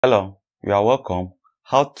Hello, you are welcome.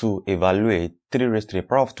 How to evaluate 3 raised to the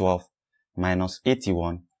power of 12 minus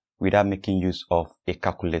 81 without making use of a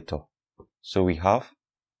calculator. So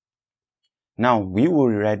now we will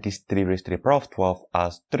rewrite this 3 raised to the power of 12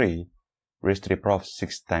 as 3 raised to the power of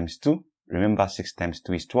 6 times 2. Remember 6 times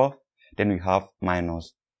 2 is 12. Then we have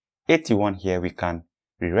minus 81 here. We can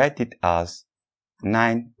rewrite it as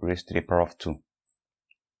 9 raised to the power of 2.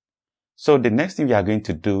 So the next thing we are going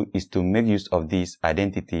to do is to make use of this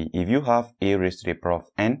identity. If you have a raised to the power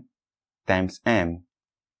of n times m,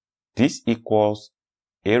 this equals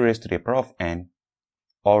a raised to the power of n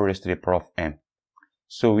or raised to the power of m.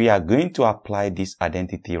 So we are going to apply this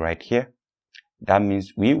identity right here. That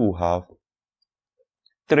means we will have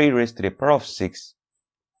 3 raised to the power of 6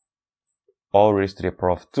 or raised to the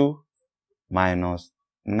power of 2 minus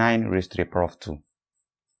 9 raised to the power of 2.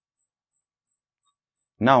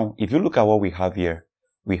 Now, if you look at what we have here,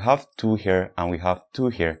 we have 2 here and we have 2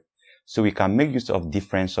 here. So we can make use of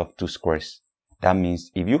difference of 2 squares. That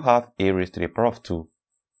means if you have a raised to the power of 2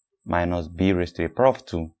 minus b raised to the power of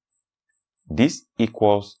 2, this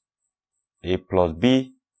equals a plus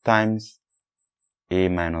b times a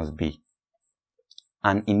minus b.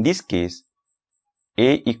 And in this case,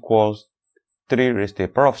 a equals 3 raised to the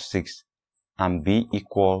power of 6 and b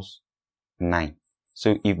equals 9.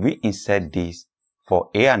 So if we insert this, for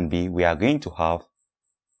a and b, we are going to have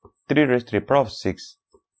 3 raised to the power of 6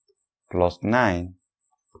 plus 9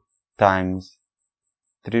 times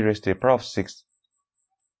 3 raised to the power of 6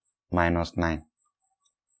 minus 9.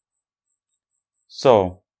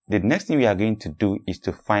 So, the next thing we are going to do is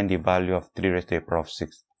to find the value of 3 raised to the power of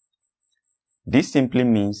 6. This simply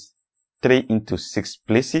means 3 into 6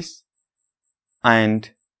 places. And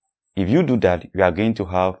if you do that, we are going to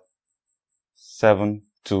have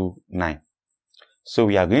 729. So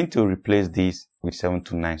we are going to replace this with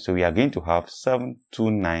 729. So we are going to have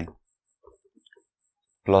 729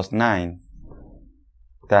 plus 9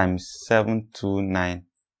 times 729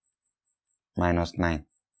 minus 9.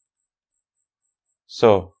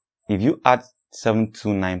 So if you add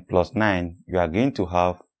 729 plus 9, you are going to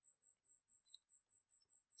have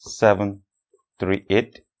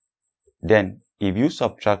 738. Then if you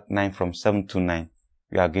subtract 9 from 729,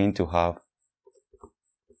 you are going to have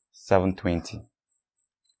 720.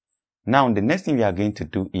 Now, the next thing we are going to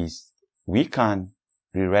do is we can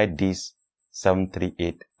rewrite this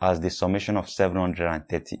 738 as the summation of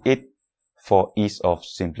 738 for ease of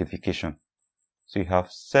simplification. So you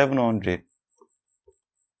have 700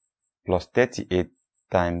 plus 38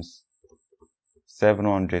 times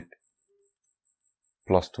 700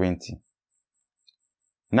 plus 20.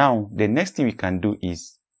 Now, the next thing we can do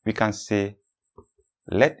is we can say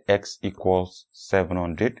let x equals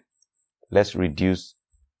 700. Let's reduce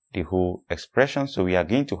the whole expression. So we are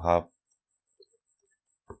going to have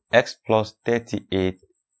x plus 38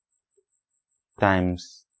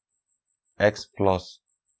 times x plus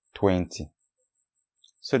 20.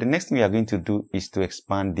 So the next thing we are going to do is to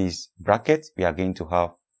expand this bracket. We are going to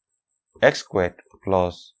have x squared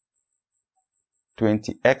plus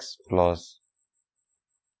 20x plus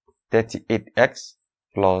 38x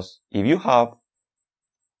plus, if you have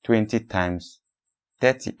 20 times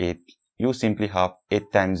 38, you simply have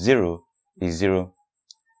 8 times 0 is 0.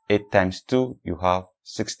 8 times 2, you have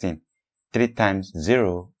 16. 3 times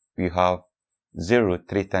 0, you have 0.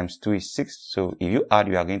 3 times 2 is 6. So if you add,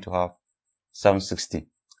 you are going to have 760.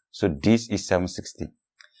 So this is 760.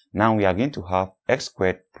 Now we are going to have x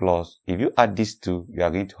squared plus, if you add these two, you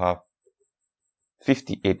are going to have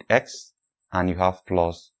 58x and you have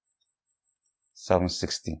plus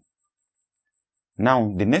 760.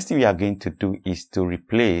 Now, the next thing we are going to do is to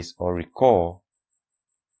replace or recall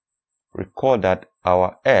that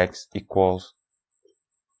our x equals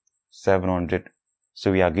 700.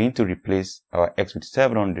 So we are going to replace our x with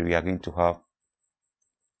 700. We are going to have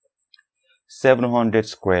 700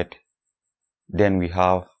 squared. Then we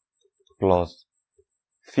have plus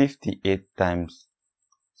 58 times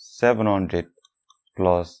 700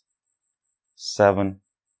 plus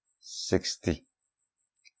 760.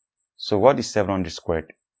 So what is 700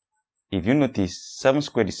 squared? If you notice, 7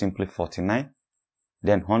 squared is simply 49.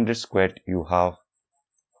 Then 100 squared, you have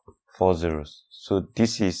 4 zeros. So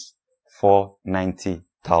this is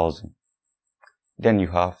 490,000. Then you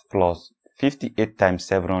have plus 58 times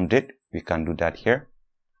 700. We can do that here.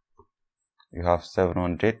 You have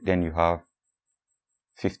 700. Then you have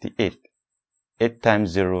 58. 8 times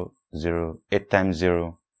 0, 0. 8 times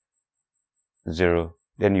 0, 0.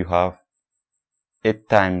 Then you have 8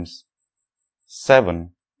 times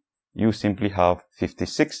 7, you simply have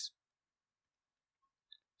 56.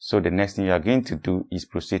 So the next thing you are going to do is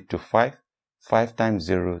proceed to 5. 5 times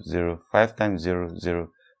 0, 0, 5 times 0,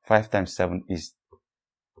 0, 5 times 7 is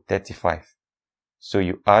 35. So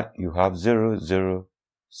you add, you have 0, 0,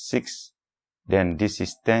 6, then this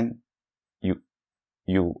is 10. You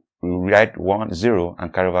write 1, 0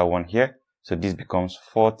 and carry over 1 here. So this becomes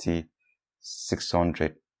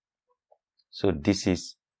 4,600. So this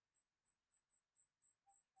is,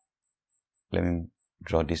 let me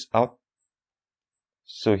draw this out.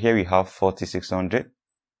 So here we have 4,600.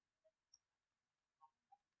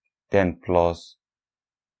 Then plus,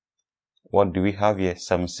 what do we have here?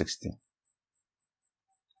 760.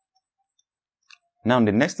 Now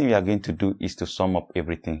the next thing we are going to do is to sum up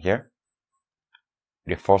everything here.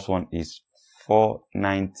 The first one is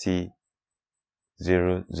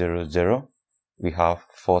 490,000. We have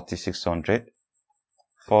 4,600.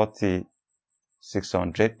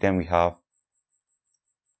 4,600. Then we have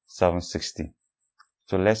 760.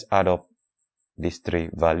 So let's add up these three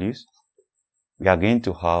values. We are going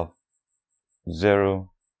to have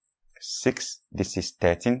 0, 6. This is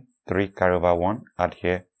 13. 3 carry over 1. Add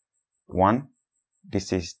here 1.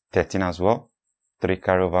 This is 13 as well. 3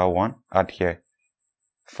 carry over 1. Add here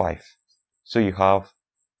 5. So you have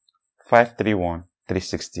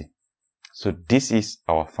 531,360. So this is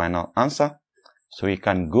our final answer. So you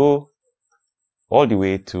can go all the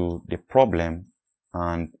way to the problem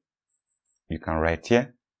and you can write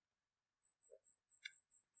here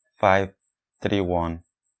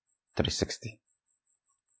 531,360.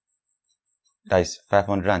 That is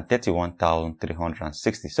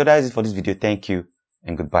 531,360. So that is it for this video. Thank you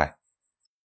and goodbye.